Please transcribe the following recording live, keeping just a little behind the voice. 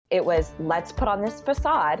It was, let's put on this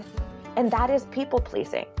facade. And that is people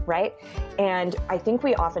pleasing, right? And I think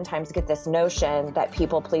we oftentimes get this notion that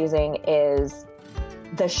people pleasing is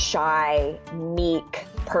the shy, meek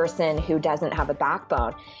person who doesn't have a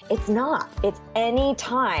backbone. It's not. It's any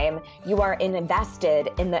time you are invested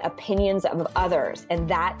in the opinions of others, and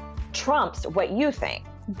that trumps what you think.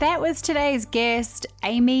 That was today's guest,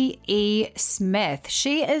 Amy E. Smith.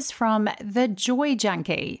 She is from The Joy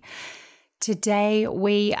Junkie. Today,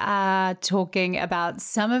 we are talking about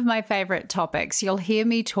some of my favorite topics. You'll hear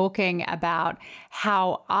me talking about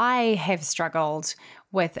how I have struggled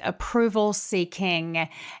with approval seeking.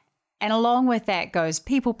 And along with that goes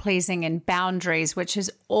people pleasing and boundaries, which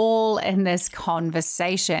is all in this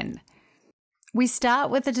conversation. We start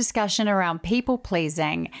with a discussion around people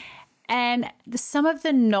pleasing and some of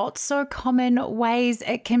the not so common ways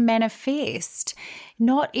it can manifest.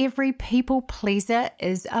 Not every people pleaser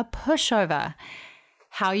is a pushover.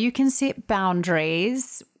 How you can set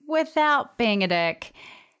boundaries without being a dick.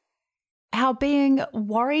 How being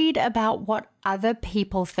worried about what other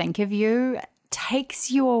people think of you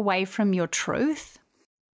takes you away from your truth.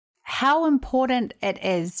 How important it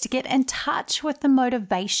is to get in touch with the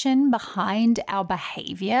motivation behind our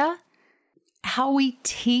behavior. How we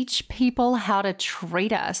teach people how to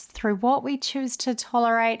treat us through what we choose to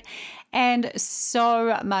tolerate, and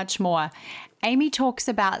so much more. Amy talks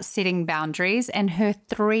about setting boundaries and her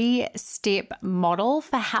 3-step model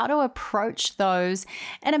for how to approach those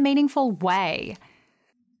in a meaningful way.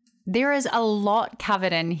 There is a lot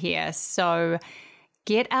covered in here, so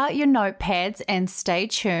get out your notepads and stay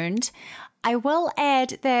tuned. I will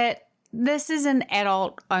add that this is an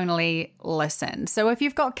adult-only listen. So if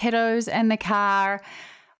you've got kiddos in the car,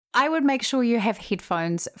 I would make sure you have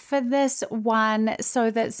headphones for this one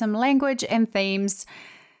so that some language and themes,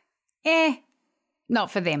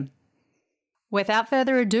 not for them. Without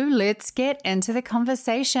further ado, let's get into the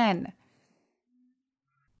conversation.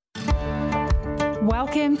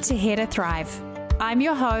 Welcome to Here to Thrive. I'm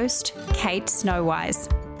your host, Kate Snowwise.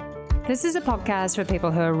 This is a podcast for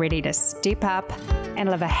people who are ready to step up and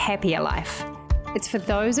live a happier life. It's for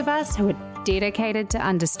those of us who are dedicated to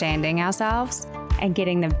understanding ourselves and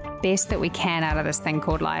getting the best that we can out of this thing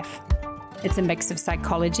called life. It's a mix of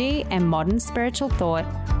psychology and modern spiritual thought,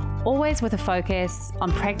 always with a focus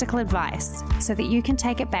on practical advice so that you can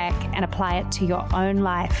take it back and apply it to your own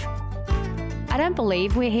life. I don't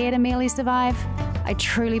believe we're here to merely survive. I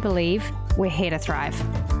truly believe we're here to thrive.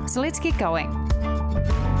 So let's get going.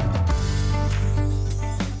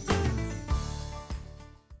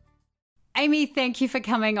 Amy, thank you for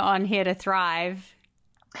coming on Here to Thrive.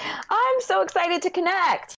 I'm so excited to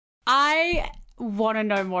connect. I want to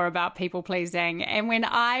know more about people pleasing. And when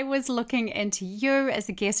I was looking into you as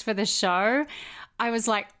a guest for the show, I was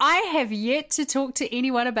like, I have yet to talk to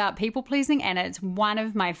anyone about people pleasing, and it's one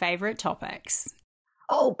of my favorite topics.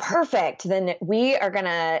 Oh, perfect. Then we are going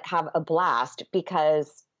to have a blast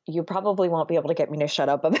because you probably won't be able to get me to shut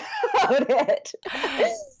up about it.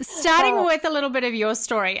 Starting with a little bit of your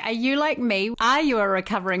story, are you like me? Are you a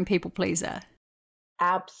recovering people pleaser?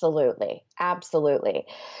 Absolutely. Absolutely.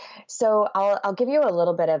 So I'll give you a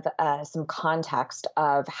little bit of some context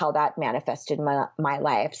of how that manifested my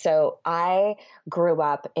life. So I grew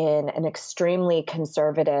up in an extremely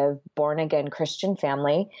conservative, born-again Christian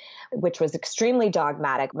family, which was extremely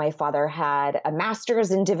dogmatic. My father had a master's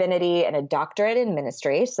in divinity and a doctorate in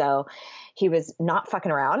ministry, so he was not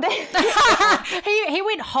fucking around. He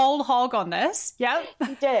went whole hog on this. Yep.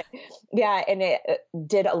 He did. Yeah. And it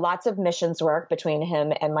did lots of missions work between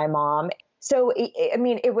him and my mom. So,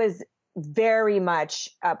 it was very much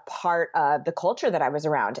a part of the culture that I was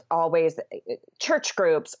around, always church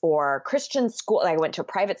groups or Christian school. I went to a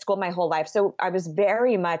private school my whole life. So I was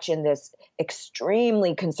very much in this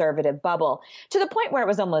extremely conservative bubble to the point where it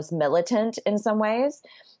was almost militant in some ways.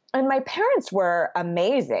 And my parents were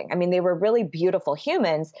amazing. I mean, they were really beautiful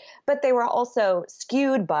humans, but they were also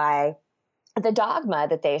skewed by the dogma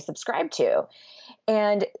that they subscribed to.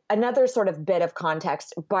 And another sort of bit of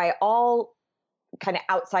context, by all kind of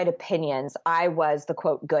outside opinions, I was the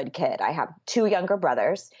quote good kid. I have 2 younger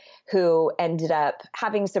brothers who ended up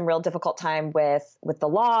having some real difficult time with the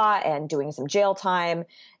law and doing some jail time,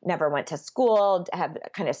 never went to school, have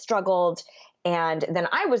kind of struggled. And then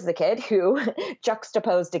I was the kid who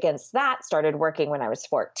juxtaposed against that, started working when I was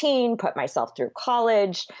 14, put myself through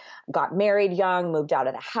college, got married young, moved out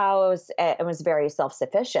of the house, and was very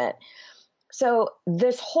self-sufficient. So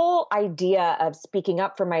this whole idea of speaking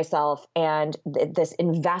up for myself and this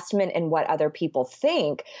investment in what other people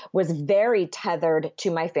think was very tethered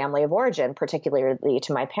to my family of origin, particularly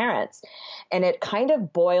to my parents. And it kind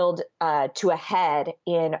of boiled to a head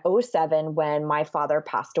in '07 when my father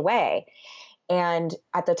passed away. And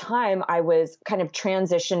at the time, I was kind of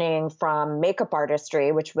transitioning from makeup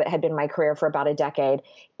artistry, which had been my career for about a decade,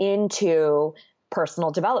 into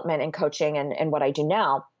personal development and coaching and what I do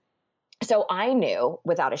now. So I knew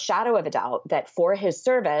without a shadow of a doubt that for his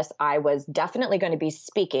service, I was definitely going to be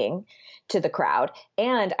speaking to the crowd.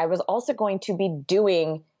 And I was also going to be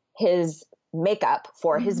doing his makeup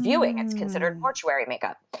for his viewing. It's considered mortuary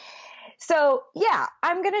makeup. So yeah,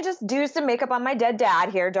 I'm going to just do some makeup on my dead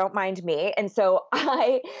dad here. Don't mind me. And so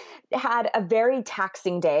I had a very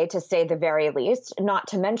taxing day, to say the very least, not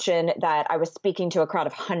to mention that I was speaking to a crowd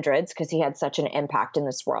of hundreds because he had such an impact in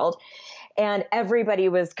this world. And everybody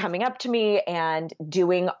was coming up to me and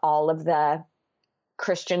doing all of the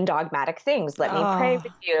Christian dogmatic things. Let me pray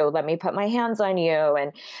with you. Let me put my hands on you.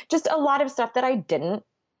 And just a lot of stuff that I didn't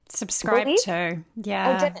subscribe to.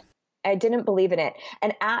 Yeah. I didn't believe in it.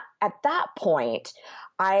 And at that point,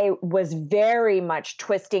 I was very much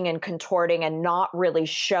twisting and contorting and not really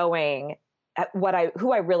showing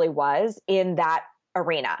who I really was in that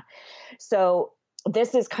arena. So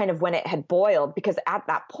this is kind of when it had boiled, because at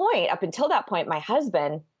that point, up until that point, my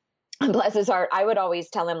husband, bless his heart, I would always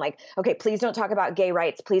tell him like, okay, please don't talk about gay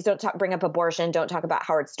rights. Please don't bring up abortion. Don't talk about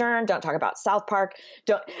Howard Stern. Don't talk about South Park.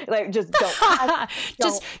 Just don't.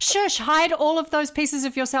 Just shush, hide all of those pieces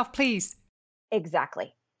of yourself, please.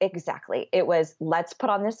 Exactly. It was, let's put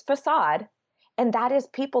on this facade. And that is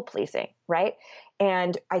people pleasing, right?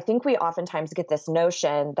 And I think we oftentimes get this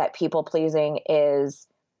notion that people pleasing is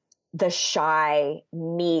the shy,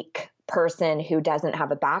 meek person who doesn't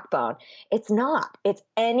have a backbone. It's not. It's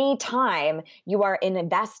any time you are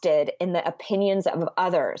invested in the opinions of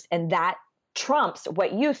others, and that trumps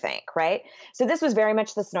what you think, right? So this was very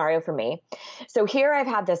much the scenario for me. So here I've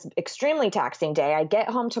had this extremely taxing day. I get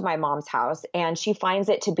home to my mom's house, and she finds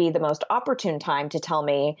it to be the most opportune time to tell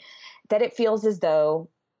me that it feels as though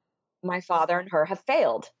my father and her have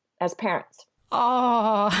failed as parents.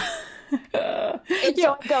 Oh. And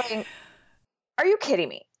so I'm going, are you kidding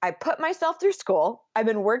me? I put myself through school. I've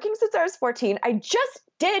been working since I was 14. I just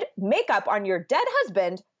did makeup on your dead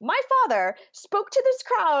husband. My father spoke to this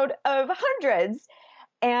crowd of hundreds,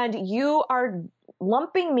 and you are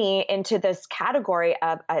lumping me into this category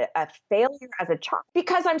of a failure as a child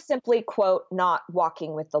because I'm simply, quote, not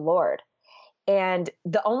walking with the Lord. And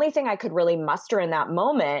the only thing I could really muster in that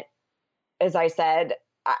moment is I said,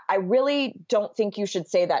 I really don't think you should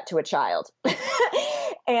say that to a child.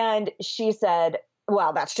 And she said,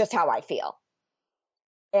 well, that's just how I feel.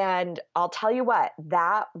 And I'll tell you what,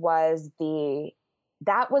 that was the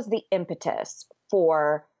impetus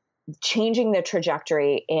for changing the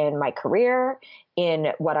trajectory in my career,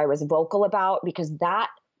 in what I was vocal about, because that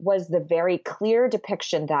was the very clear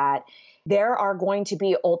depiction that there are going to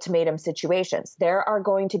be ultimatum situations. There are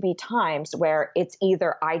going to be times where it's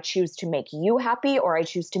either I choose to make you happy or I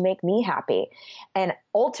choose to make me happy. And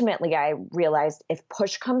ultimately, I realized if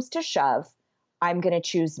push comes to shove, I'm going to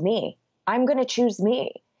choose me. I'm going to choose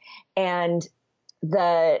me. And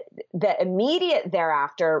the immediate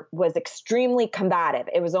thereafter was extremely combative.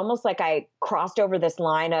 It was almost like I crossed over this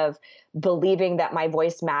line of believing that my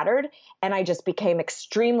voice mattered, and I just became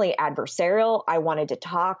extremely adversarial. I wanted to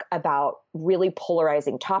talk about really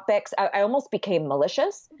polarizing topics. I almost became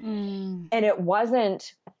malicious. And it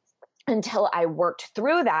wasn't until I worked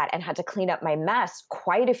through that and had to clean up my mess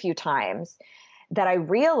quite a few times that I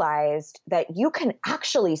realized that you can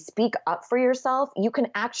actually speak up for yourself. You can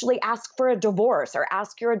actually ask for a divorce or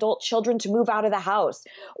ask your adult children to move out of the house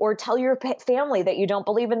or tell your family that you don't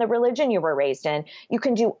believe in the religion you were raised in. You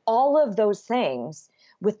can do all of those things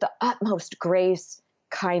with the utmost grace,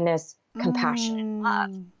 kindness, compassion, and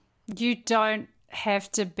love. You don't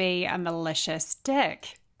have to be a malicious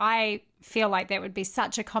dick. I feel like that would be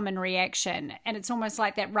such a common reaction. And it's almost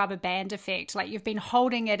like that rubber band effect. Like you've been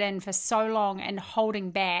holding it in for so long and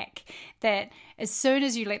holding back that as soon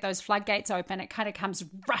as you let those floodgates open, it kind of comes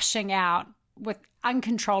rushing out with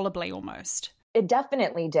uncontrollably almost. It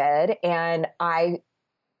definitely did. And I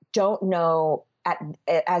don't know,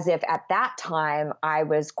 as if at that time I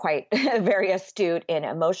was quite very astute in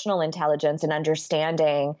emotional intelligence and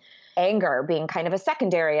understanding anger being kind of a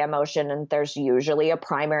secondary emotion, and there's usually a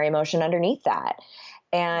primary emotion underneath that.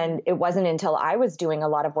 And it wasn't until I was doing a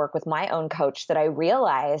lot of work with my own coach that I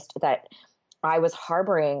realized that I was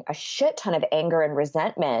harboring a shit ton of anger and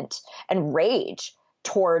resentment and rage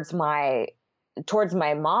towards my towards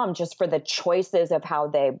my mom just for the choices of how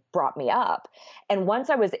they brought me up. And once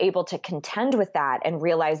I was able to contend with that and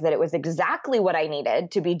realize that it was exactly what I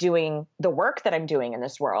needed to be doing the work that I'm doing in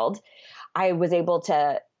this world, I was able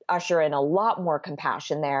to usher in a lot more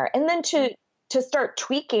compassion there. And then to start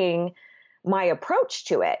tweaking my approach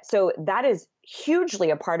to it. So that is hugely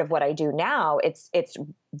a part of what I do now. It's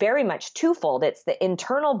very much twofold. It's the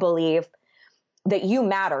internal belief that you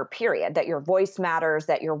matter, period, that your voice matters,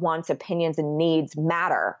 that your wants, opinions, and needs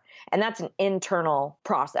matter. And that's an internal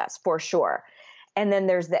process for sure. And then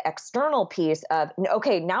there's the external piece of,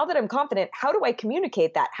 okay, now that I'm confident, how do I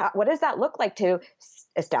communicate that? What does that look like to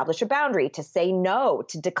establish a boundary, to say no,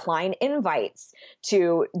 to decline invites,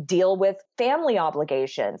 to deal with family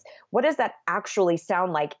obligations? What does that actually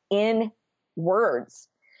sound like in words?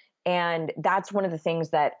 And that's one of the things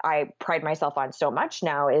that I pride myself on so much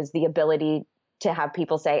now, is the ability to have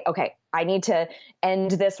people say, okay, I need to end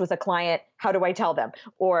this with a client. How do I tell them?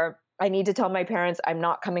 Or I need to tell my parents I'm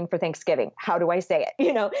not coming for Thanksgiving. How do I say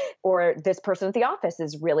it? Or this person at the office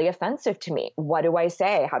is really offensive to me. What do I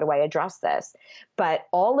say? How do I address this? But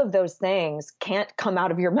all of those things can't come out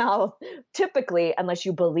of your mouth typically unless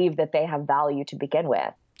you believe that they have value to begin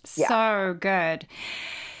with. Yeah. So good.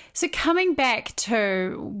 So coming back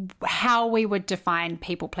to how we would define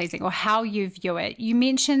people pleasing or how you view it, you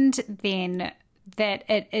mentioned then that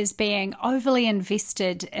it is being overly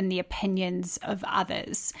invested in the opinions of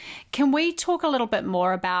others. Can we talk a little bit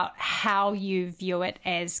more about how you view it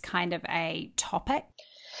as kind of a topic?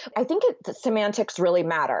 I think semantics really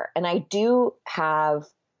matter. And I do have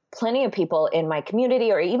plenty of people in my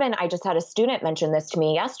community, or even I just had a student mention this to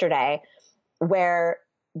me yesterday, where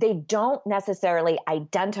they don't necessarily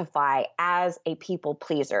identify as a people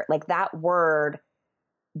pleaser. Like that word,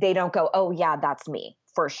 they don't go, oh yeah, that's me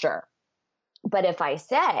for sure. But if I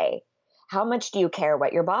say, how much do you care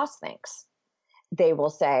what your boss thinks? They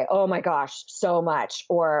will say, oh my gosh, so much.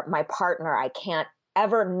 Or my partner, I can't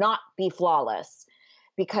ever not be flawless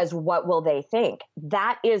because what will they think?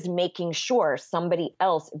 That is making sure somebody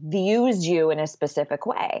else views you in a specific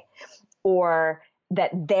way, or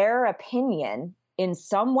that their opinion in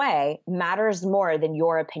some way matters more than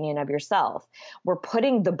your opinion of yourself. We're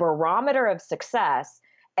putting the barometer of success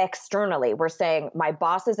externally. We're saying my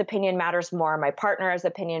boss's opinion matters more, my partner's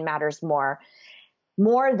opinion matters more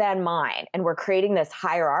than mine. And we're creating this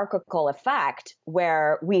hierarchical effect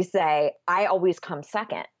where we say, I always come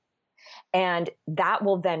second. And that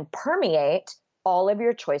will then permeate all of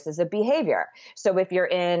your choices of behavior. So if you're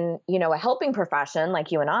in, a helping profession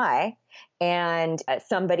like you and I, and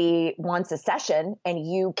somebody wants a session and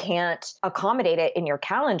you can't accommodate it in your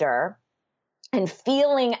calendar, and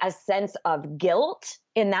feeling a sense of guilt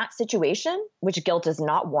in that situation, which guilt is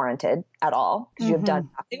not warranted at all because you've done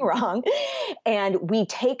nothing wrong. And we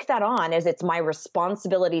take that on as it's my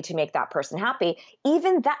responsibility to make that person happy.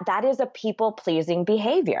 Even that is a people-pleasing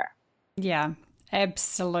behavior. Yeah,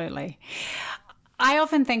 absolutely. I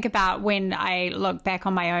often think about when I look back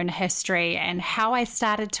on my own history and how I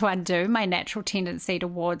started to undo my natural tendency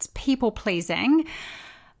towards people-pleasing.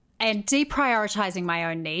 And deprioritizing my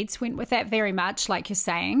own needs went with that very much, like you're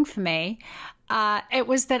saying, for me. It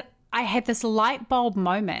was that I had this light bulb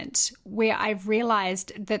moment where I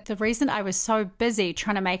realized that the reason I was so busy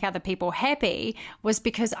trying to make other people happy was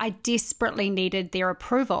because I desperately needed their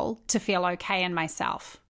approval to feel okay in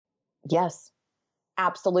myself. Yes,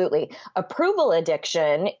 absolutely. Approval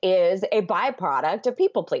addiction is a byproduct of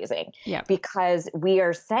people pleasing. Yeah. Because we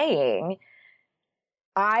are saying,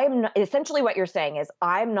 essentially what you're saying is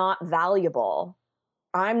I'm not valuable,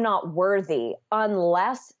 I'm not worthy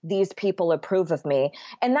unless these people approve of me.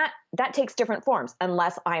 And that takes different forms.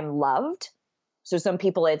 Unless I'm loved. So some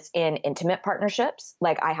people it's in intimate partnerships,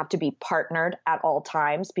 like I have to be partnered at all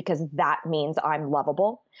times because that means I'm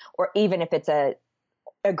lovable, or even if it's a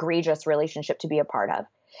egregious relationship to be a part of.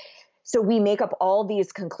 So we make up all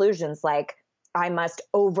these conclusions like, I must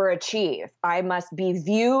overachieve. I must be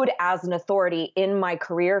viewed as an authority in my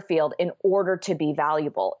career field in order to be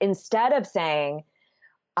valuable. Instead of saying,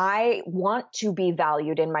 I want to be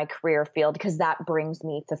valued in my career field because that brings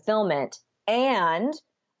me fulfillment. And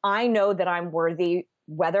I know that I'm worthy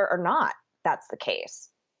whether or not that's the case.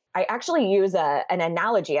 I actually use an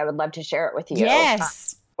analogy. I would love to share it with you.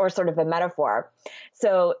 Yes. Or sort of a metaphor.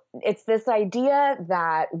 So it's this idea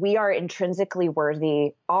that we are intrinsically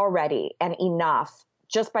worthy already and enough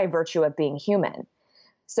just by virtue of being human.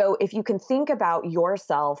 So if you can think about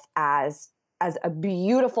yourself as a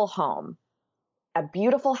beautiful home, a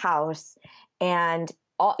beautiful house, and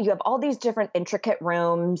you have all these different intricate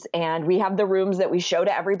rooms, and we have the rooms that we show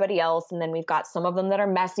to everybody else. And then we've got some of them that are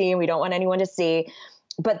messy and we don't want anyone to see.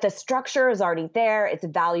 but the structure is already there. It's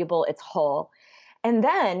valuable. It's whole. And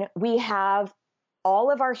then we have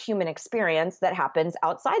all of our human experience that happens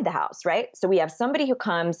outside the house, right? So we have somebody who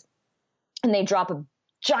comes and they drop a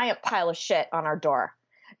giant pile of shit on our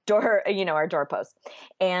our doorpost.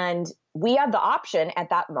 And we have the option at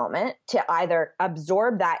that moment to either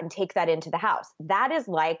absorb that and take that into the house. That is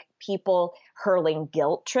like people hurling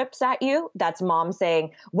guilt trips at you. That's mom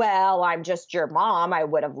saying, well, I'm just your mom. I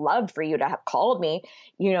would have loved for you to have called me,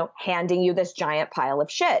 handing you this giant pile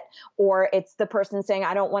of shit. Or it's the person saying,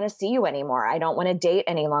 I don't want to see you anymore. I don't want to date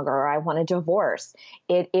any longer, or I want a divorce.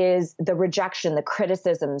 It is the rejection, the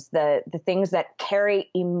criticisms, the things that carry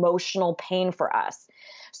emotional pain for us.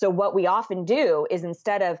 So what we often do is,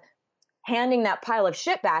 instead of handing that pile of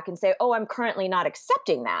shit back and say, oh, I'm currently not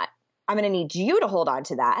accepting that, I'm going to need you to hold on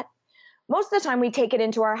to that. Most of the time we take it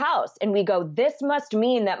into our house and we go, this must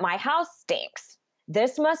mean that my house stinks.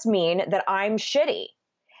 This must mean that I'm shitty.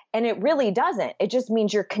 And it really doesn't. It just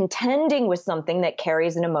means you're contending with something that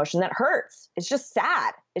carries an emotion that hurts. It's just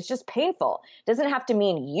sad. It's just painful. It doesn't have to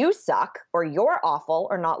mean you suck or you're awful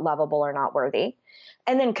or not lovable or not worthy.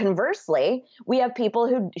 And then conversely, we have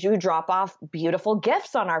people who drop off beautiful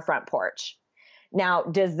gifts on our front porch. Now,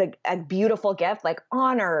 does a beautiful gift like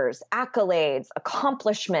honors, accolades,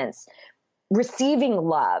 accomplishments, receiving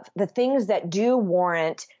love, the things that do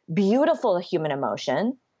warrant beautiful human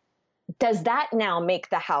emotion, does that now make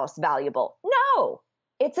the house valuable? No,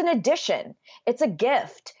 it's an addition. It's a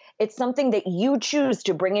gift. It's something that you choose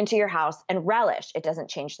to bring into your house and relish. It doesn't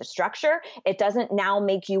change the structure. It doesn't now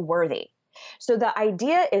make you worthy. So the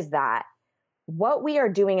idea is that what we are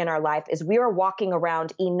doing in our life is we are walking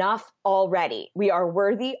around enough already. We are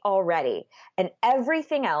worthy already. And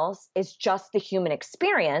everything else is just the human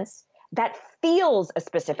experience that feels a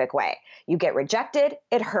specific way. You get rejected,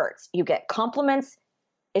 it hurts. You get compliments,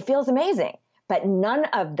 it feels amazing. But none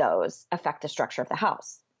of those affect the structure of the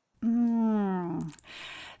house.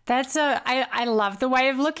 I love the way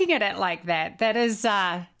of looking at it like that. That is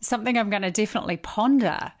something I'm going to definitely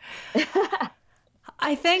ponder.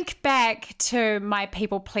 I think back to my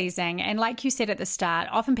people pleasing, and like you said at the start,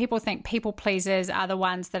 often people think people pleasers are the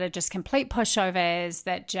ones that are just complete pushovers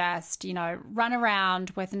that just, run around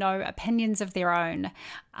with no opinions of their own,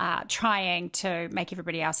 trying to make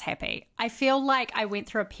everybody else happy. I feel like I went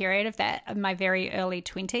through a period of that in my very early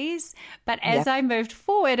 20s, but as I moved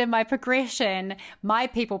forward in my progression, my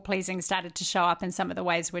people pleasing started to show up in some of the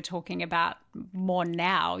ways we're talking about more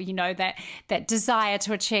now, that desire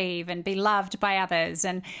to achieve and be loved by others.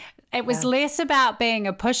 And it was less about being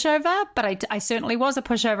a pushover, but I certainly was a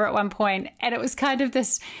pushover at one point. And it was kind of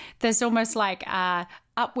this almost like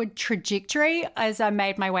upward trajectory as I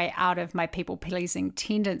made my way out of my people-pleasing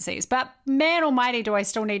tendencies. But man almighty, do I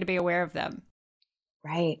still need to be aware of them.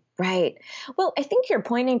 Right. Well, I think you're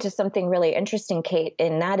pointing to something really interesting, Kate,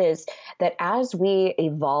 and that is that as we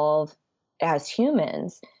evolve as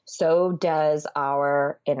humans, so does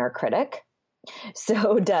our inner critic.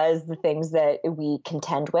 So does the things that we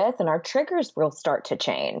contend with, and our triggers will start to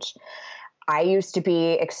change. I used to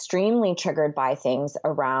be extremely triggered by things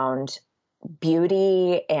around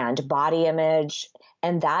beauty and body image,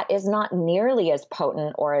 and that is not nearly as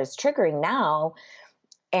potent or as triggering now.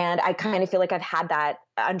 And I kind of feel like I've had that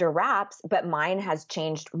under wraps, but mine has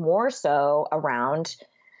changed more so around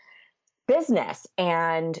business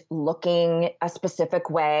and looking a specific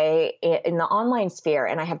way in the online sphere.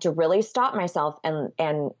 And I have to really stop myself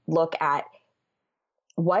and look at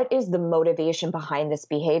what is the motivation behind this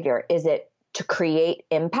behavior. Is it to create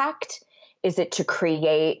impact? Is it to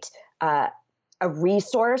create a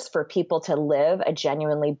resource for people to live a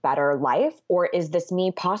genuinely better life? Or is this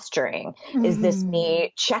me posturing? Mm-hmm. Is this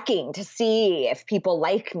me checking to see if people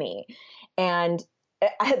like me? And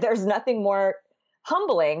there's nothing more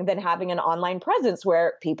humbling than having an online presence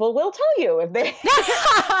where people will tell you if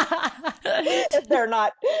they're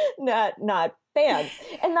not fans,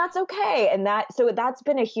 and that's okay. And that's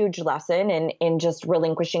been a huge lesson in just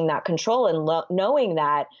relinquishing that control and knowing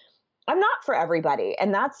that I'm not for everybody,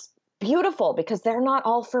 and that's beautiful because they're not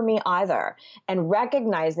all for me either. And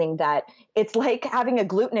recognizing that it's like having a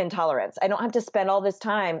gluten intolerance. I don't have to spend all this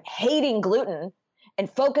time hating gluten and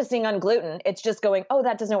focusing on gluten. It's just going, oh,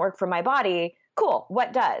 that doesn't work for my body. Cool.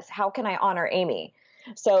 What does? How can I honor Amy?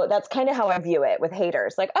 So that's kind of how I view it with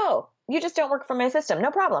haters. Like, oh, you just don't work for my system. No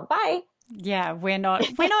problem. Bye. Yeah, we're not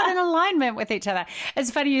in alignment with each other.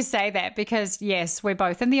 It's funny you say that because yes, we're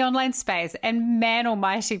both in the online space, and man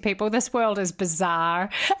almighty people, this world is bizarre.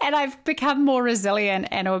 And I've become more resilient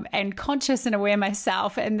and conscious and aware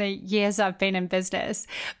myself in the years I've been in business.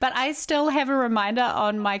 But I still have a reminder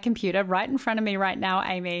on my computer right in front of me right now,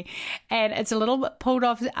 Amy, and it's a little pulled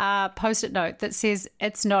off post-it note that says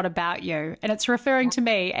it's not about you, and it's referring to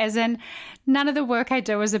me, as in none of the work I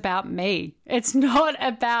do is about me. It's not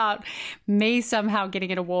about me somehow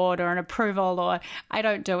getting an award or an approval, or I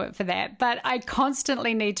don't do it for that. But I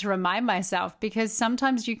constantly need to remind myself, because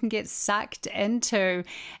sometimes you can get sucked into,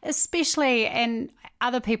 especially, and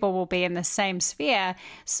other people will be in the same sphere,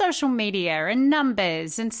 social media and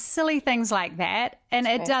numbers and silly things like that. And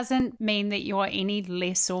it doesn't mean that you're any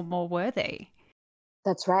less or more worthy.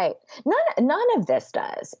 That's right. None of this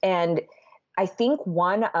does. And I think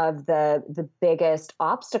one of the biggest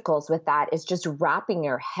obstacles with that is just wrapping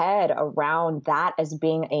your head around that as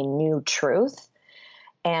being a new truth.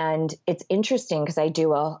 And it's interesting because I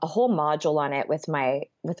do a whole module on it with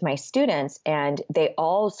my students, and they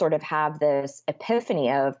all sort of have this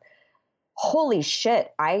epiphany of, holy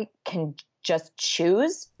shit, I can just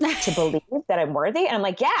choose to believe that I'm worthy. And I'm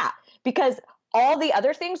like, yeah, because all the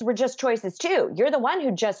other things were just choices too. You're the one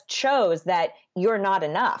who just chose that you're not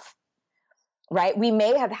enough. Right? We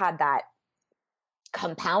may have had that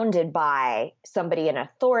compounded by somebody, an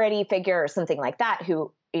authority figure or something like that,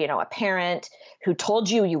 who, a parent who told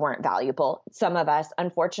you you weren't valuable. Some of us,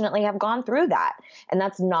 unfortunately, have gone through that, and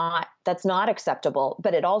that's not acceptable.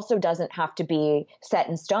 But it also doesn't have to be set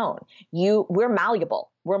in stone. We're malleable.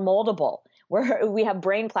 We're moldable. We have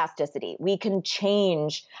brain plasticity. We can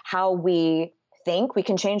change how we think. We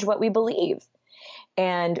can change what we believe.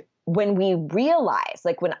 And when we realize,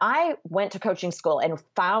 like when I went to coaching school and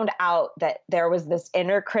found out that there was this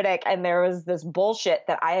inner critic and there was this bullshit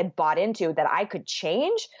that I had bought into that I could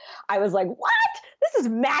change, I was like, what? This is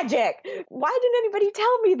magic. Why didn't anybody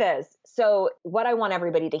tell me this? So what I want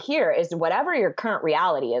everybody to hear is whatever your current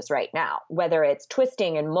reality is right now, whether it's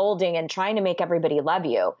twisting and molding and trying to make everybody love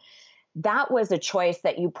you, that was a choice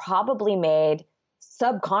that you probably made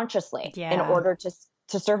subconsciously in order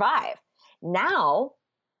to survive. Now,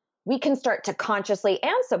 we can start to consciously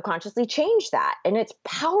and subconsciously change that. And it's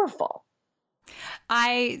powerful.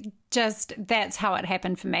 That's how it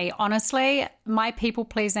happened for me. Honestly, my people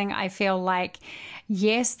pleasing, I feel like,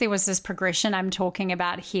 yes, there was this progression I'm talking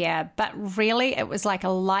about here, but really it was like a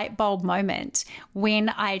light bulb moment when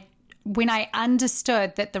I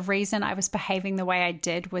understood that the reason I was behaving the way I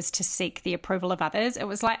did was to seek the approval of others. It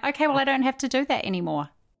was like, okay, well, I don't have to do that anymore.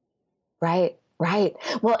 Right. Right.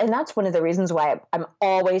 Well, and that's one of the reasons why I'm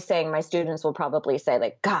always saying, my students will probably say,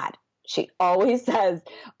 like, God, she always says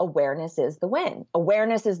awareness is the win.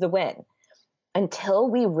 Awareness is the win. Until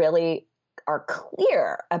we really are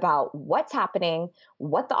clear about what's happening,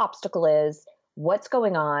 what the obstacle is, what's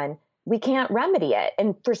going on, we can't remedy it.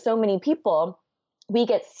 And for so many people, we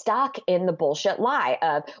get stuck in the bullshit lie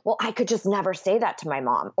of, well, I could just never say that to my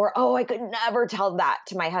mom, or, oh, I could never tell that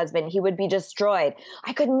to my husband. He would be destroyed.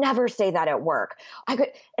 I could never say that at work. And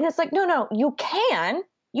it's like, no, you can.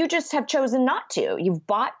 You just have chosen not to. You've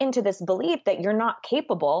bought into this belief that you're not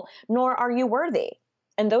capable, nor are you worthy.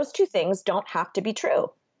 And those two things don't have to be true.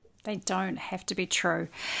 They don't have to be true.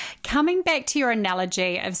 Coming back to your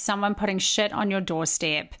analogy of someone putting shit on your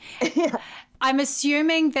doorstep. Yeah. I'm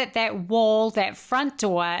assuming that wall, that front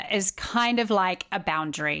door, is kind of like a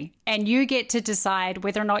boundary, and you get to decide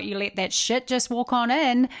whether or not you let that shit just walk on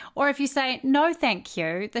in, or if you say, no, thank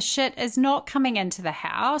you, the shit is not coming into the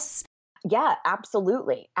house. Yeah,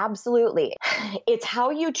 absolutely. Absolutely. It's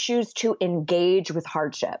how you choose to engage with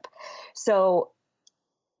hardship. So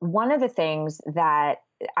one of the things that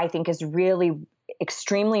I think is really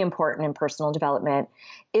extremely important in personal development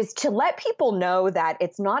is to let people know that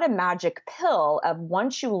it's not a magic pill of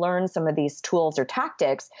once you learn some of these tools or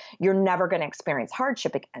tactics, you're never going to experience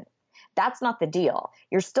hardship again. That's not the deal.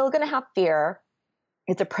 You're still going to have fear.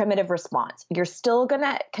 It's a primitive response. You're still going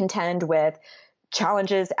to contend with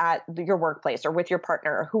challenges at your workplace or with your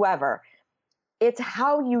partner or whoever. It's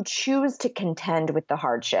how you choose to contend with the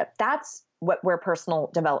hardship. That's where personal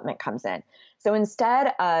development comes in. So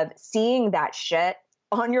instead of seeing that shit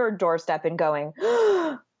on your doorstep and going,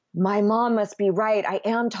 oh, my mom must be right, I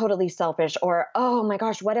am totally selfish, or, oh my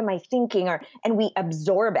gosh, what am I thinking? And we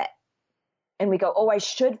absorb it and we go, oh, I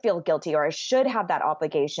should feel guilty, or I should have that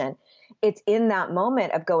obligation. It's in that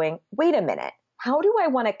moment of going, wait a minute, how do I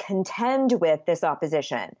want to contend with this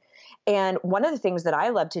opposition? And one of the things that I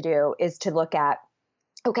love to do is to look at,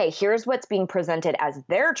 okay, here's what's being presented as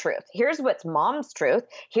their truth. Here's what's mom's truth.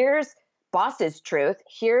 Here's boss's truth.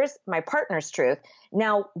 Here's my partner's truth.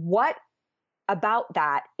 Now, what about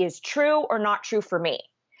that is true or not true for me?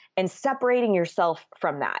 And separating yourself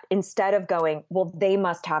from that instead of going, well, they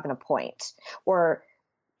must have a point. Or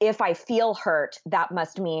if I feel hurt, that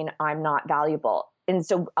must mean I'm not valuable. And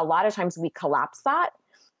so a lot of times we collapse that.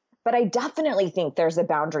 But I definitely think there's a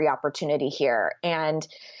boundary opportunity here. And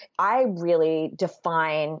I really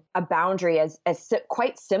define a boundary as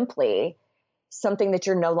quite simply something that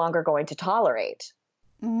you're no longer going to tolerate.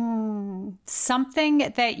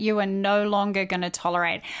 Something that you are no longer going to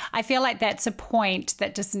tolerate. I feel like that's a point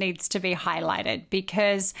that just needs to be highlighted,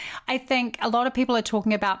 because I think a lot of people are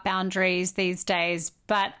talking about boundaries these days,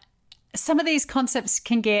 but some of these concepts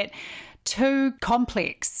can get too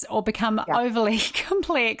complex or become overly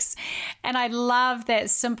complex. And I love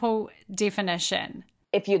that simple definition.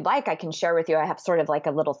 If you'd like, I can share with you. I have sort of like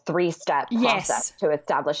a little 3-step process to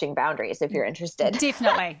establishing boundaries if you're interested.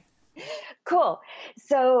 Definitely. Cool.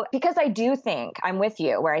 So because I do think I'm with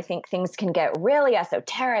you, where I think things can get really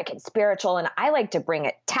esoteric and spiritual, and I like to bring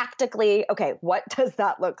it tactically. Okay, what does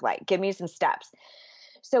that look like? Give me some steps.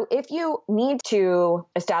 So if you need to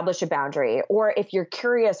establish a boundary, or if you're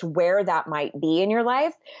curious where that might be in your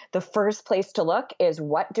life, the first place to look is,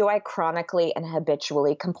 what do I chronically and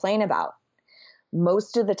habitually complain about?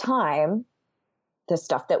 Most of the time, the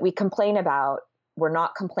stuff that we complain about, we're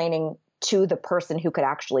not complaining to the person who could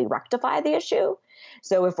actually rectify the issue.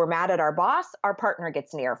 So if we're mad at our boss, our partner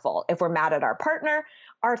gets an earful. If we're mad at our partner,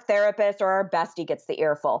 our therapist or our bestie gets the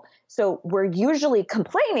earful. So we're usually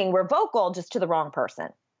complaining, we're vocal, just to the wrong person.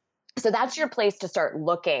 So that's your place to start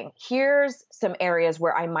looking. Here's some areas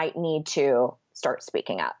where I might need to start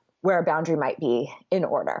speaking up, where a boundary might be in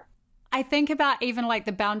order. I think about even like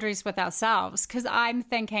the boundaries with ourselves, because I'm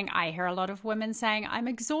thinking, I hear a lot of women saying, I'm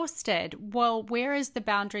exhausted. Well, where is the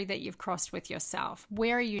boundary that you've crossed with yourself?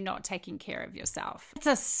 Where are you not taking care of yourself?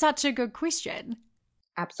 It's such a good question.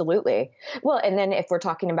 Absolutely. Well, and then if we're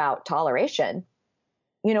talking about toleration,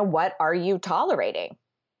 what are you tolerating?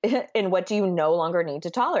 And what do you no longer need to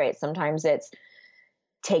tolerate? Sometimes it's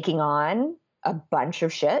taking on a bunch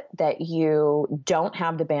of shit that you don't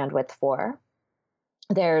have the bandwidth for.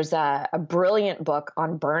 There's a brilliant book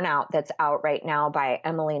on burnout that's out right now by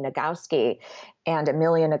Emily Nagoski and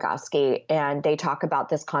Amelia Nagoski, and they talk about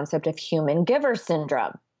this concept of human giver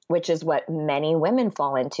syndrome, which is what many women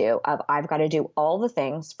fall into, of I've got to do all the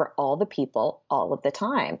things for all the people all of the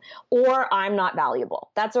time, or I'm not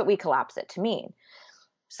valuable. That's what we collapse it to mean.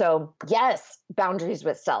 So yes, boundaries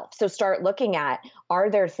with self. So start looking at, are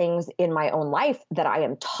there things in my own life that I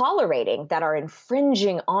am tolerating that are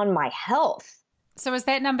infringing on my health? So is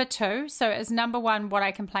that number 2? So is number 1 what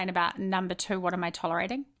I complain about, and number 2, what am I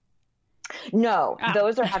tolerating? No,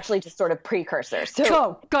 those are actually just sort of precursors. So,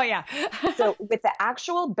 cool. Got ya. So with the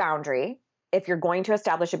actual boundary, if you're going to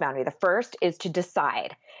establish a boundary, the first is to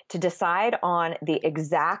decide on the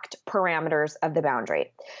exact parameters of the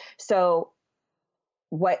boundary. So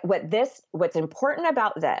what's important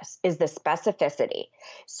about this is the specificity.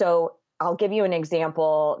 So I'll give you an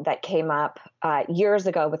example that came up years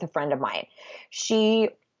ago with a friend of mine. She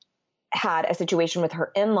had a situation with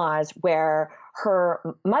her in-laws where her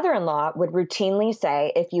mother-in-law would routinely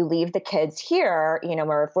say, if you leave the kids here,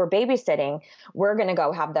 or if we're babysitting, we're going to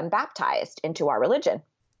go have them baptized into our religion.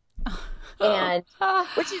 And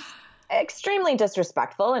which is extremely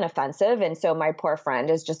disrespectful and offensive. And so my poor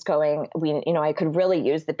friend is just going, I could really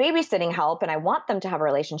use the babysitting help, and I want them to have a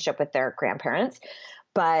relationship with their grandparents,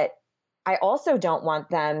 but I also don't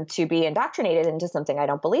want them to be indoctrinated into something I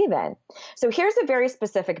don't believe in. So here's a very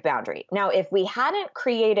specific boundary. Now, if we hadn't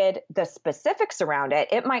created the specifics around it,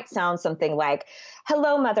 it might sound something like,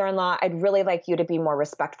 hello, mother-in-law, I'd really like you to be more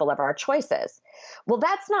respectful of our choices. Well,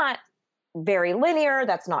 that's not very linear.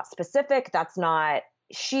 That's not specific. That's not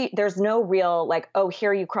there's no real like, oh,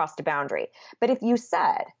 here you crossed a boundary. But if you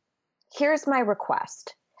said, here's my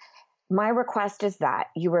request. My request is that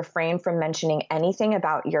you refrain from mentioning anything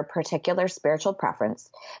about your particular spiritual preference,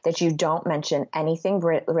 that you don't mention anything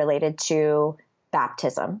related to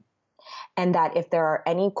baptism, and that if there are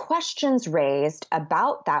any questions raised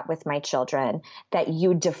about that with my children, that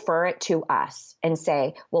you defer it to us and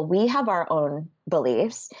say, well, we have our own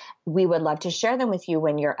beliefs. We would love to share them with you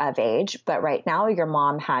when you're of age, but right now your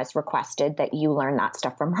mom has requested that you learn that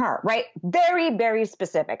stuff from her, right? Very, very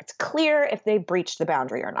specific. It's clear if they breached the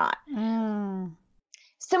boundary or not.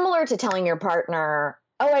 Similar to telling your partner,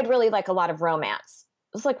 oh, I'd really like a lot of romance.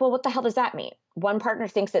 It's like, well, what the hell does that mean? One partner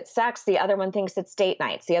thinks it's sex. The other one thinks it's date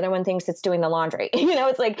nights. The other one thinks it's doing the laundry.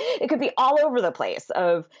 It's like, it could be all over the place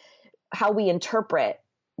of how we interpret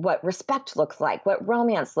what respect looks like, what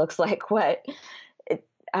romance looks like, what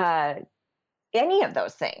Any of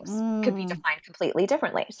those things could be defined completely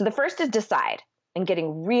differently. So the first is decide and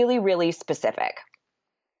getting really, really specific.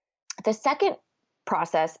 The second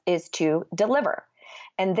process is to deliver.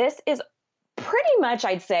 And this is pretty much,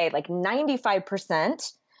 I'd say, like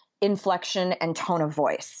 95% inflection and tone of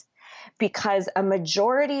voice. Because a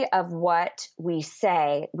majority of what we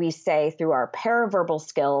say through our paraverbal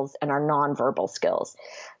skills and our nonverbal skills,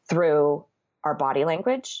 through our body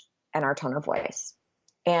language and our tone of voice.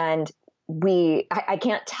 And I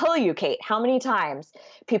can't tell you, Kate, how many times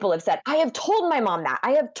people have said, I have told my mom that,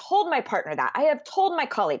 I have told my partner that, I have told my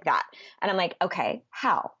colleague that. And I'm like, okay,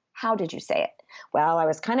 how? How did you say it? Well, I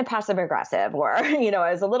was kind of passive aggressive, or,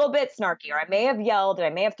 I was a little bit snarky, or I may have yelled and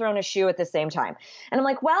I may have thrown a shoe at the same time. And I'm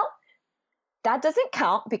like, well, that doesn't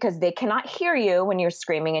count because they cannot hear you when you're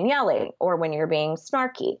screaming and yelling or when you're being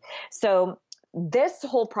snarky. So this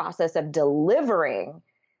whole process of delivering,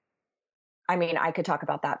 I mean, I could talk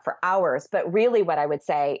about that for hours, but really what I would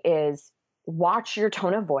say is watch your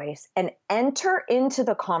tone of voice and enter into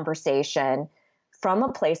the conversation from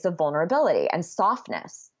a place of vulnerability and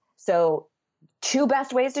softness. So two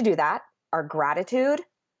best ways to do that are gratitude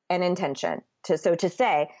and intention. To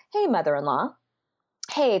say, hey, mother-in-law,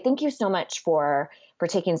 hey, thank you so much for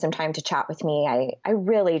taking some time to chat with me. I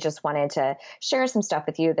really just wanted to share some stuff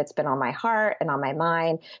with you that's been on my heart and on my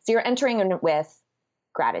mind. So you're entering in with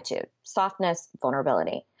gratitude, softness,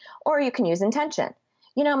 vulnerability. Or you can use intention.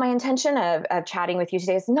 My intention of chatting with you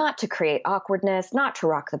today is not to create awkwardness, not to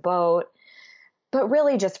rock the boat, but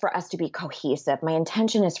really just for us to be cohesive. My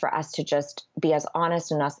intention is for us to just be as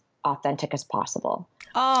honest and as authentic as possible.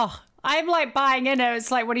 Oh, I'm like buying in it.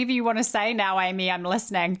 It's like, whatever you want to say now, Amy, I'm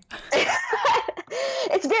listening.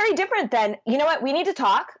 It's very different than, you know what, we need to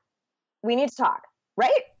talk. We need to talk,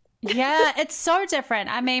 right? Yeah, it's so different.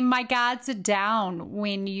 I mean, my guards are down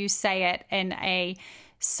when you say it in a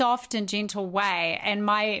soft and gentle way. And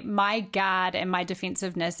my guard and my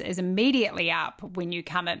defensiveness is immediately up when you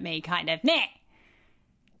come at me kind of, meh.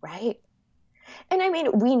 Right. And I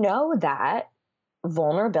mean, we know that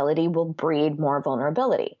vulnerability will breed more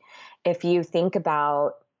vulnerability. If you think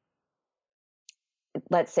about,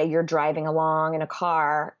 let's say you're driving along in a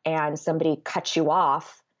car and somebody cuts you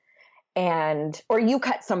off, or you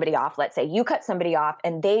cut somebody off, let's say you cut somebody off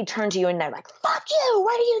and they turn to you and they're like, fuck you,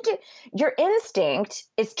 what do you do? Your instinct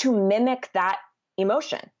is to mimic that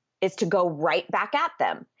emotion, is to go right back at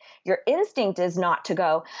them. Your instinct is not to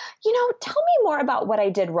go, tell me more about what I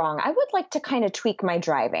did wrong. I would like to kind of tweak my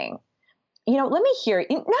driving. Let me hear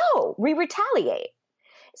you. No, we retaliate.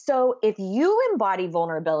 So if you embody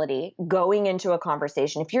vulnerability going into a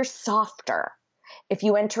conversation, if you're softer, if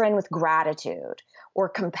you enter in with gratitude or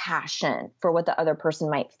compassion for what the other person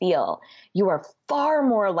might feel, you are far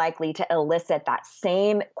more likely to elicit that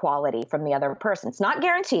same quality from the other person. It's not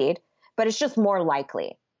guaranteed, but it's just more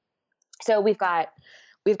likely. So we've got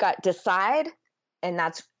decide, and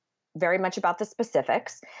that's very much about the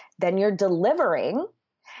specifics. Then you're delivering,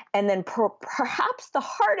 and then perhaps the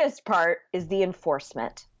hardest part is the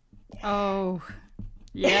enforcement. Oh,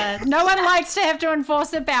 yeah. No one likes to have to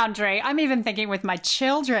enforce a boundary. I'm even thinking with my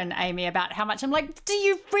children, Amy, about how much I'm like, do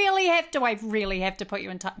you really have to? I really have to put you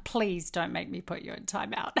in time. Please don't make me put you in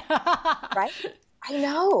timeout. Right? I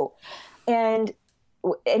know. And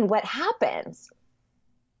what happens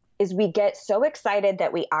is we get so excited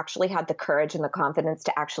that we actually had the courage and the confidence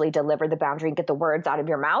to actually deliver the boundary and get the words out of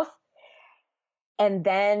your mouth. And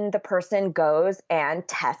then the person goes and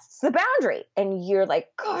tests the boundary. And you're like,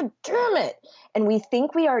 God damn it. And we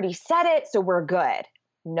think we already said it, so we're good.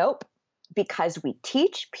 Nope. Because we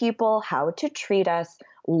teach people how to treat us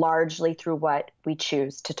largely through what we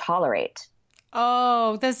choose to tolerate.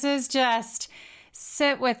 Oh, this is just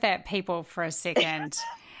sit with that, people, for a second.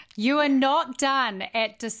 You are not done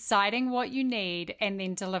at deciding what you need and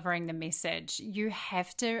then delivering the message. You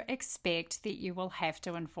have to expect that you will have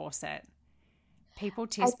to enforce it. People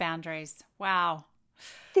test boundaries. Wow.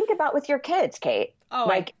 Think about with your kids, Kate. Oh,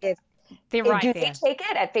 like if they're right do there. they take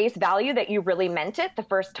it at face value that you really meant it the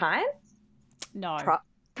first time? No.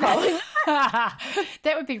 Probably not.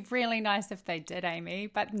 That would be really nice if they did, Amy,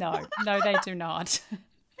 but no, they do not.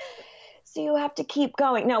 So you have to keep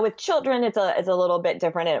going. Now with children, it's a little bit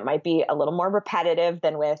different, and it might be a little more repetitive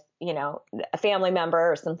than with, a family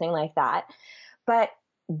member or something like that. But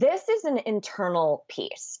this is an internal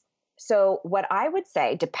piece. So what I would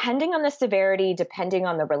say, depending on the severity, depending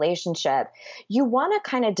on the relationship, you want to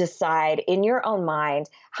kind of decide in your own mind,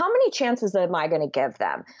 how many chances am I going to give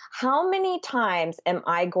them? How many times am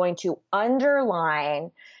I going to underline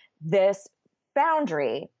this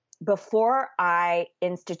boundary before I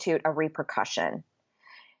institute a repercussion?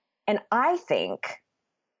 And I think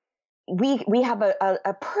we have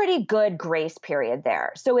a pretty good grace period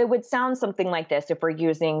there. So it would sound something like this if we're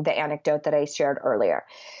using the anecdote that I shared earlier.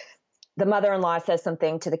 The mother-in-law says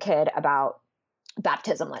something to the kid about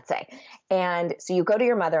baptism, let's say. And so you go to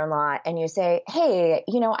your mother-in-law and you say, hey,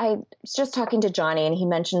 I was just talking to Johnny and he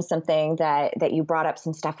mentioned something that you brought up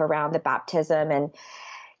some stuff around the baptism. And,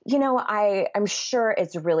 I'm sure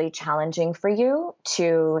it's really challenging for you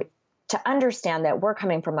to understand that we're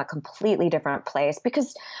coming from a completely different place,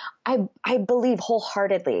 because I believe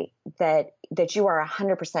wholeheartedly that you are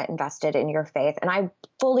 100% invested in your faith. And I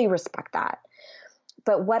fully respect that.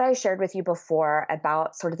 But what I shared with you before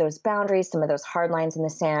about sort of those boundaries, some of those hard lines in the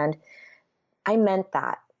sand, I meant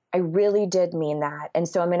that. I really did mean that. And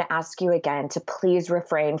so I'm going to ask you again to please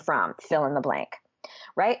refrain from fill in the blank,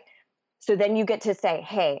 right? So then you get to say,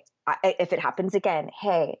 hey, if it happens again,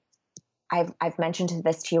 hey, I've mentioned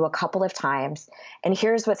this to you a couple of times, and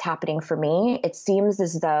here's what's happening for me. It seems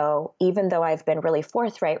as though, even though I've been really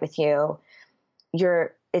forthright with you,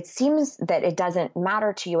 it seems that it doesn't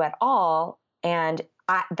matter to you at all. And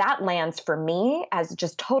that lands for me as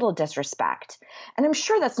just total disrespect. And I'm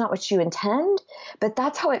sure that's not what you intend, but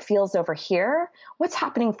that's how it feels over here. What's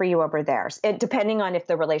happening for you over there? Depending on if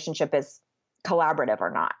the relationship is collaborative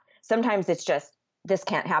or not. Sometimes it's just, this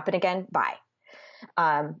can't happen again. Bye.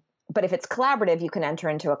 But if it's collaborative, you can enter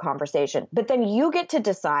into a conversation. But then you get to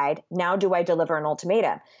decide, now do I deliver an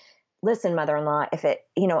ultimatum? Listen, mother-in-law,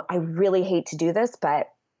 I really hate to do this,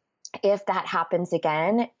 but if that happens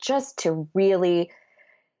again, just to really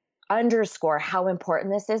underscore how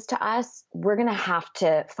important this is to us, we're going to have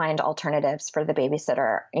to find alternatives for the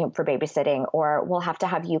babysitter, for babysitting, or we'll have to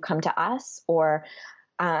have you come to us, or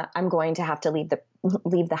I'm going to have to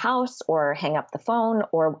leave the house or hang up the phone,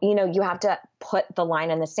 or, you have to put the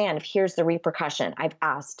line in the sand. Here's the repercussion. I've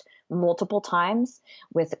asked multiple times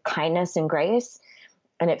with kindness and grace,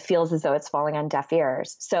 and it feels as though it's falling on deaf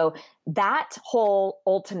ears. So that whole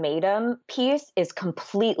ultimatum piece is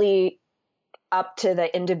completely up to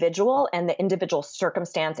the individual and the individual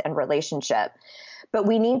circumstance and relationship. But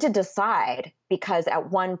we need to decide, because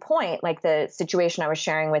at one point, like the situation I was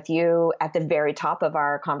sharing with you at the very top of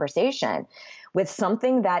our conversation, with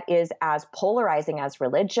something that is as polarizing as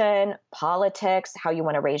religion, politics, how you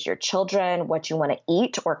want to raise your children, what you want to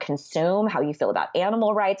eat or consume, how you feel about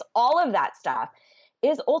animal rights, all of that stuff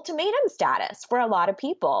is ultimatum status for a lot of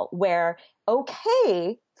people, where,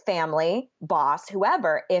 okay, family, boss,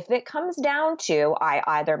 whoever, if it comes down to I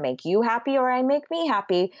either make you happy or I make me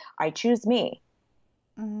happy, I choose me.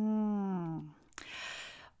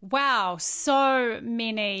 Wow, so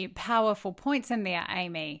many powerful points in there,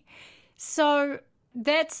 Amy. So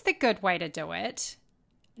that's the good way to do it.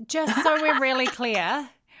 Just so we're really clear,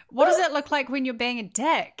 what does it look like when you're being a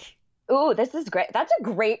dick? Ooh, this is great. That's a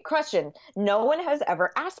great question. No one has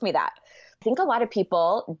ever asked me that. I think a lot of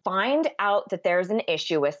people find out that there's an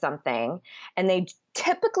issue with something, and they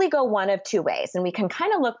typically go one of two ways. And we can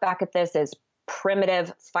kind of look back at this as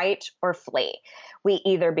primitive fight or flee. We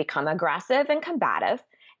either become aggressive and combative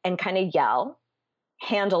and kind of yell,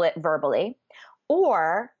 handle it verbally,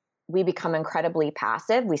 or we become incredibly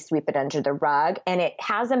passive. We sweep it under the rug, and it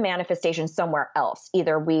has a manifestation somewhere else.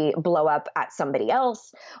 Either we blow up at somebody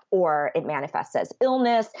else, or it manifests as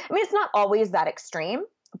illness. I mean, it's not always that extreme,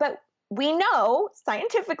 but we know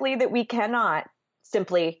scientifically that we cannot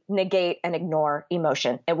simply negate and ignore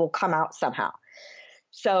emotion. It will come out somehow.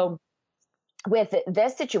 So with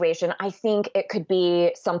this situation, I think it could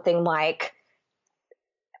be something like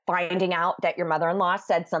finding out that your mother-in-law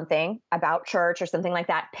said something about church or something like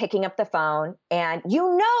that, picking up the phone, and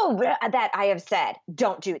that I have said,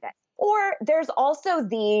 don't do this. Or there's also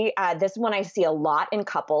this one I see a lot in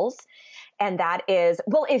couples, and that is,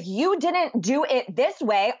 well, if you didn't do it this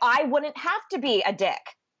way, I wouldn't have to be a dick.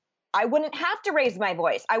 I wouldn't have to raise my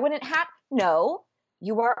voice. No,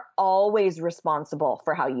 you are always responsible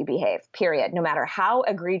for how you behave, period. No matter how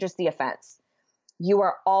egregious the offense, you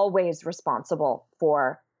are always responsible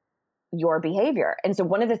for your behavior. And so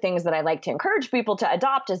one of the things that I like to encourage people to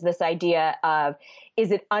adopt is this idea of,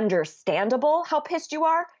 is it understandable how pissed you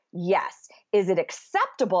are? Yes. Is it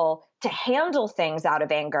acceptable to handle things out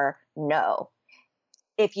of anger? No.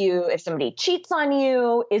 If somebody cheats on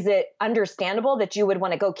you, is it understandable that you would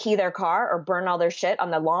want to go key their car or burn all their shit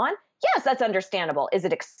on the lawn? Yes, that's understandable. Is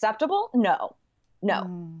it acceptable? No.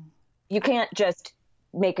 You can't just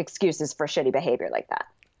make excuses for shitty behavior like that.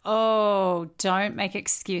 Oh, don't make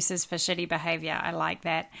excuses for shitty behavior. I like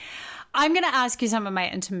that. I'm going to ask you some of my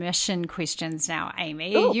intermission questions now,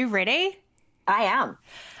 Amy. Ooh. Are you ready? I am.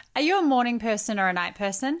 Are you a morning person or a night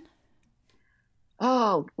person?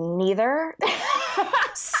 Oh, neither.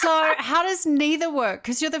 So how does neither work?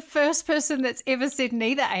 Because you're the first person that's ever said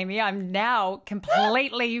neither, Amy. I'm now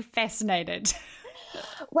completely fascinated.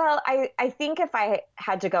 Well, I think if I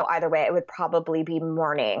had to go either way, it would probably be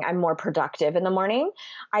morning. I'm more productive in the morning.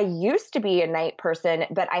 I used to be a night person,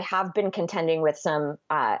 but I have been contending with some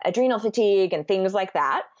adrenal fatigue and things like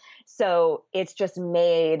that. So it's just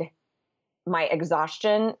made my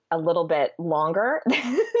exhaustion a little bit longer than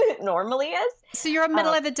it normally is. So you're a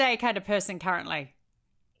middle of the day kind of person currently.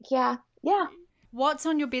 Yeah. What's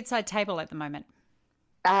on your bedside table at the moment?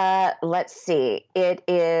 Let's see. It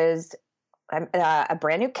is a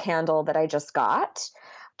brand new candle that I just got.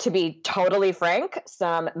 To be totally frank,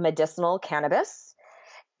 some medicinal cannabis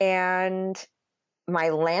and my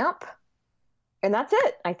lamp. And that's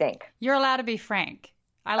it, I think. You're allowed to be frank.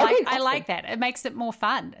 I like that. It makes it more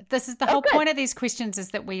fun. This is the whole point of these questions, is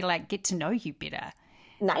that we get to know you better.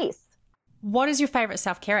 Nice. What is your favorite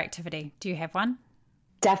self-care activity? Do you have one?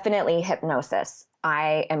 Definitely hypnosis.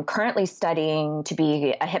 I am currently studying to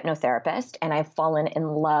be a hypnotherapist, and I've fallen in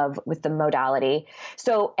love with the modality.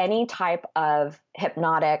 So any type of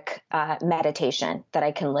hypnotic meditation that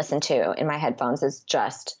I can listen to in my headphones is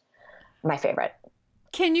just my favorite.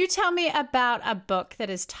 Can you tell me about a book that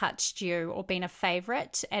has touched you or been a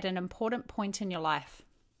favorite at an important point in your life?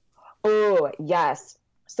 Oh, yes.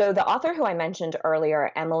 So the author who I mentioned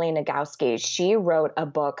earlier, Emily Nagoski, she wrote a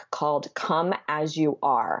book called Come As You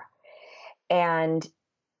Are. And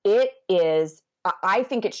it is, I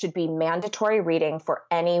think it should be mandatory reading for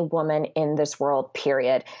any woman in this world,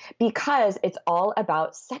 period, because it's all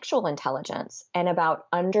about sexual intelligence and about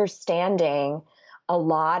understanding a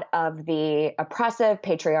lot of the oppressive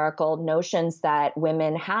patriarchal notions that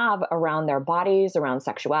women have around their bodies, around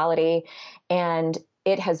sexuality. And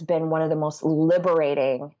it has been one of the most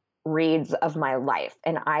liberating reads of my life.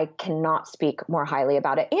 And I cannot speak more highly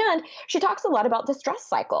about it. And she talks a lot about the stress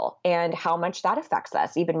cycle and how much that affects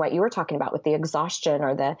us, even what you were talking about with the exhaustion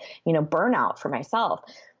or the, burnout for myself.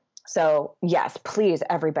 So yes, please,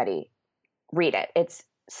 everybody read it. It's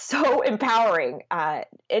so empowering.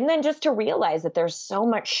 And then just to realize that there's so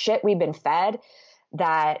much shit we've been fed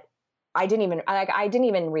that I didn't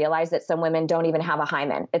even realize that some women don't even have a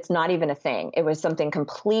hymen. It's not even a thing. It was something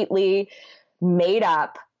completely made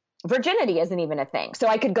up. Virginity isn't even a thing. So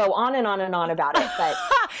I could go on and on and on about it, but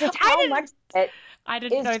just how much it I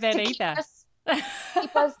didn't know that either.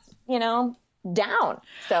 Keep us, down.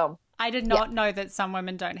 So I did not know that some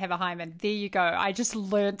women don't have a hymen. There you go. I just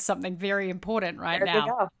learned something very important now. There you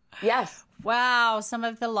go. Yes. Wow. Some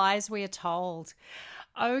of the lies we are told.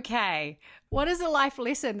 Okay. What is a life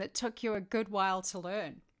lesson that took you a good while to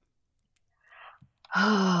learn?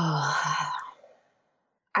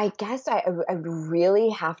 I guess I really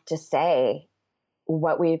have to say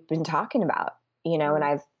what we've been talking about, and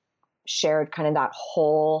I've shared kind of that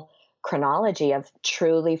whole chronology of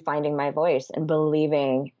truly finding my voice and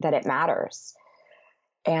believing that it matters.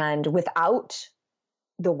 And without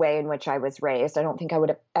the way in which I was raised, I don't think I would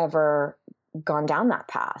have ever gone down that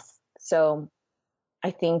path. So I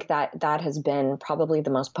think that has been probably the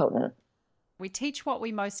most potent. We teach what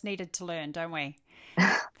we most needed to learn, don't we?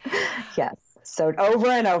 Yes. So over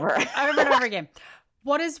and over. Over and over again.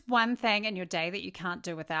 What is one thing in your day that you can't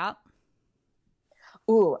do without?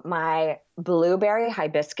 Ooh, my blueberry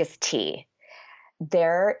hibiscus tea.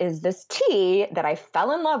 There is this tea that I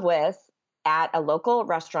fell in love with at a local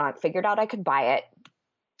restaurant, figured out I could buy it.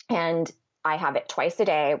 And I have it twice a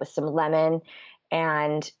day with some lemon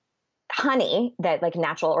and honey, that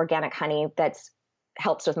natural organic honey that's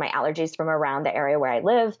helps with my allergies from around the area where I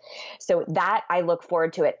live. So that I look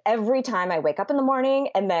forward to it every time I wake up in the morning.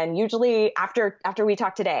 And then usually after we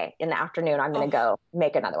talk today in the afternoon, I'm going to go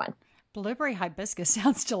make another one. Blueberry hibiscus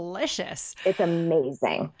sounds delicious. It's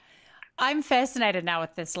amazing. I'm fascinated now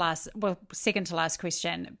with this second to last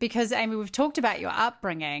question, because Amy, we've talked about your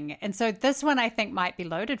upbringing. And so this one I think might be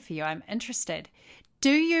loaded for you. I'm interested.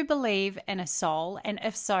 Do you believe in a soul? And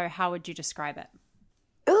if so, how would you describe it?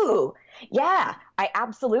 Ooh, yeah, I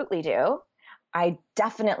absolutely do. I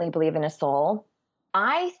definitely believe in a soul.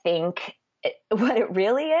 I think what it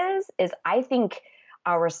really is I think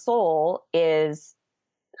our soul is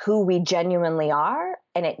who we genuinely are,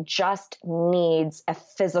 and it just needs a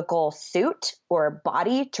physical suit or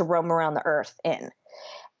body to roam around the earth in.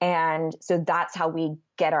 And so that's how we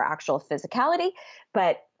get our actual physicality.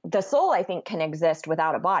 But the soul, I think, can exist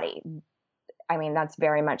without a body. I mean, that's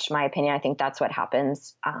very much my opinion. I think that's what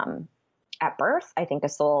happens at birth. I think a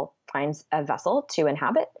soul finds a vessel to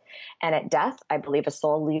inhabit. And at death, I believe a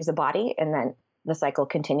soul leaves a body and then the cycle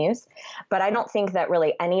continues. But I don't think that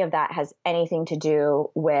really any of that has anything to do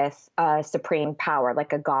with a supreme power,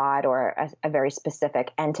 like a god or a very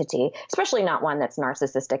specific entity, especially not one that's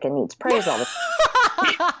narcissistic and needs praise all the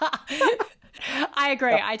time. I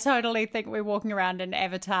agree. I totally think we're walking around in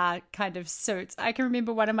avatar kind of suits. I can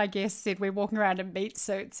remember one of my guests said we're walking around in meat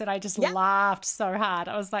suits, and I just laughed so hard.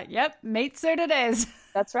 I was like, yep, meat suit it is.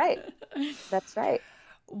 That's right. That's right.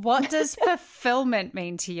 What does fulfillment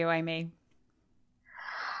mean to you, Amy?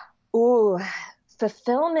 Ooh,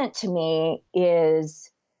 fulfillment to me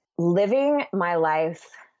is living my life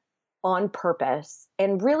on purpose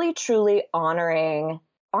and really truly honoring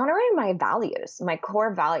my values, my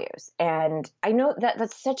core values. And I know that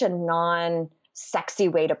that's such a non-sexy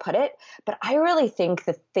way to put it, but I really think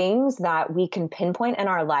the things that we can pinpoint in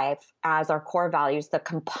our life as our core values, the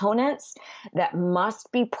components that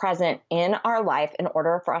must be present in our life in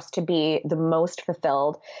order for us to be the most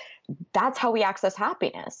fulfilled, that's how we access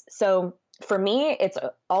happiness. So for me, it's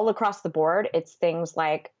all across the board. It's things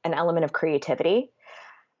like an element of creativity,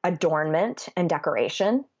 adornment and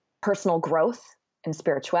decoration, personal growth, and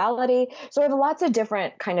spirituality. So I have lots of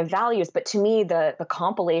different kind of values, but to me, the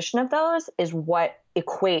compilation of those is what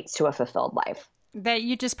equates to a fulfilled life. That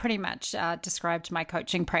you just pretty much described my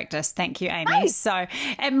coaching practice. Thank you, Amy. Nice. So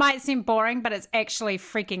it might seem boring, but it's actually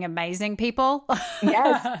freaking amazing, people.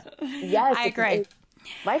 Yes. Yes. I agree. It's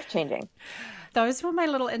life-changing. Those were my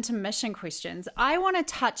little intermission questions. I want to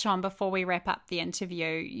touch on before we wrap up the interview.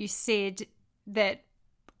 You said that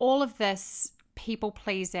all of this people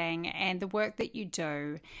pleasing and the work that you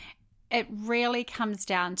do, it really comes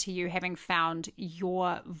down to you having found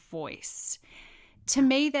your voice. To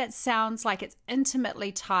me, that sounds like it's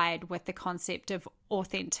intimately tied with the concept of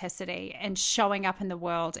authenticity and showing up in the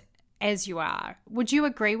world as you are. Would you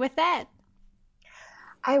agree with that?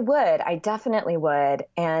 I would. I definitely would.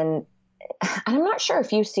 And I'm not sure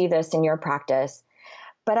if you see this in your practice,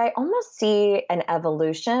 but I almost see an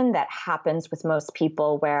evolution that happens with most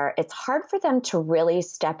people where it's hard for them to really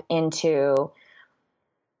step into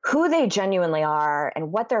who they genuinely are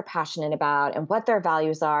and what they're passionate about and what their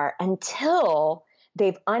values are until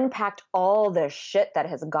they've unpacked all the shit that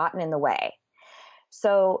has gotten in the way.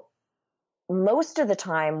 So most of the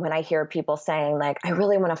time when I hear people saying like, I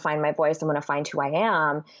really want to find my voice, I want to find who I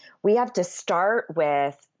am, we have to start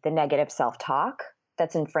with the negative self-talk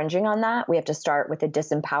that's infringing on that. We have to start with the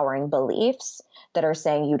disempowering beliefs that are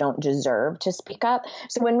saying you don't deserve to speak up.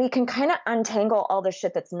 So when we can kind of untangle all the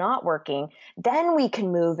shit that's not working, then we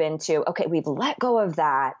can move into, okay, we've let go of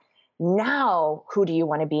that. Now, who do you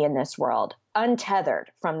want to be in this world? Untethered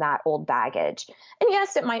from that old baggage. And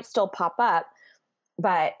yes, it might still pop up,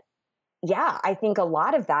 but yeah, I think a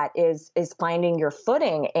lot of that is finding your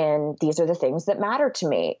footing in these are the things that matter to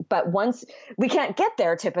me. But once we can't get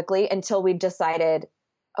there typically until we've decided,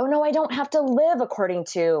 oh no, I don't have to live according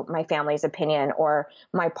to my family's opinion or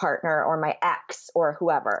my partner or my ex or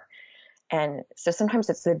whoever. And so sometimes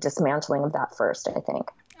it's the dismantling of that first, I think.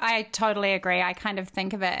 I totally agree. I kind of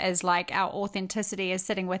think of it as like our authenticity is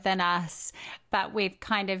sitting within us, but we've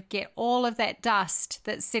kind of get all of that dust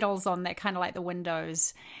that settles on that kind of like the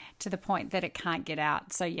windows to the point that it can't get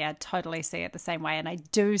out. So yeah, totally see it the same way. And I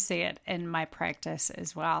do see it in my practice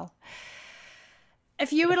as well.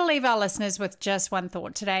 If you were to leave our listeners with just one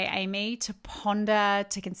thought today, Amy, to ponder,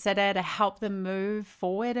 to consider, to help them move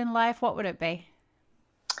forward in life, what would it be?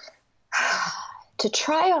 To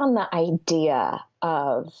try on the idea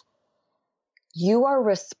of you are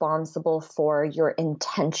responsible for your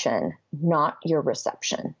intention, not your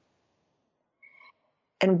reception.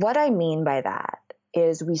 And what I mean by that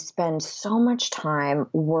is we spend so much time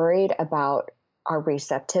worried about our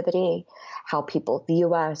receptivity, how people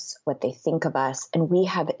view us, what they think of us, and we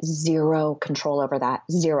have zero control over that.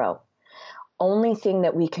 Zero. Only thing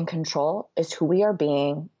that we can control is who we are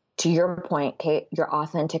being, to your point, Kate, your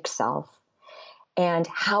authentic self, and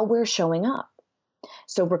how we're showing up.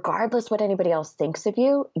 So regardless what anybody else thinks of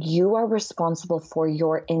you, you are responsible for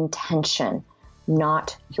your intention,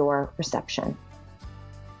 not your reception.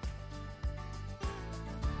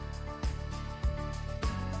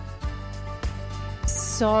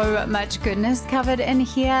 So much goodness covered in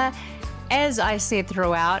here. As I said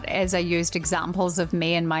throughout, as I used examples of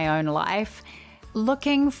me in my own life,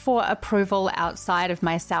 looking for approval outside of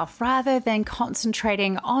myself rather than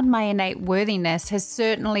concentrating on my innate worthiness has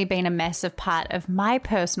certainly been a massive part of my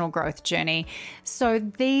personal growth journey. So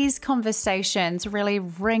these conversations really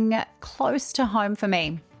ring close to home for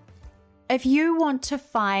me. If you want to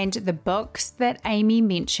find the books that Amy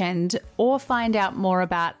mentioned or find out more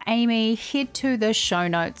about Amy, head to the show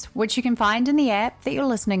notes, which you can find in the app that you're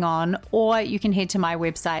listening on, or you can head to my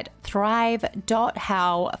website,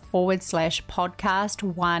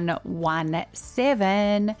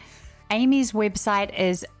 thrive.how/podcast117. Amy's website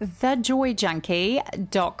is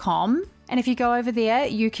thejoyjunkie.com. And if you go over there,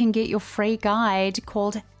 you can get your free guide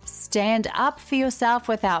called Stand Up for Yourself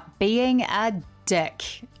Without Being a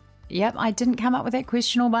Dick. Yep, I didn't come up with that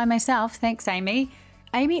question all by myself. Thanks, Amy.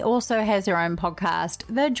 Amy also has her own podcast,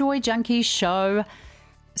 The Joy Junkie Show.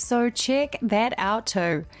 So check that out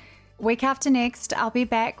too. Week after next, I'll be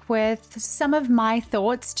back with some of my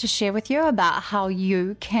thoughts to share with you about how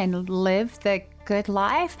you can live the good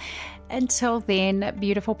life. Until then,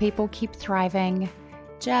 beautiful people, keep thriving.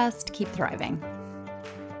 Just keep thriving.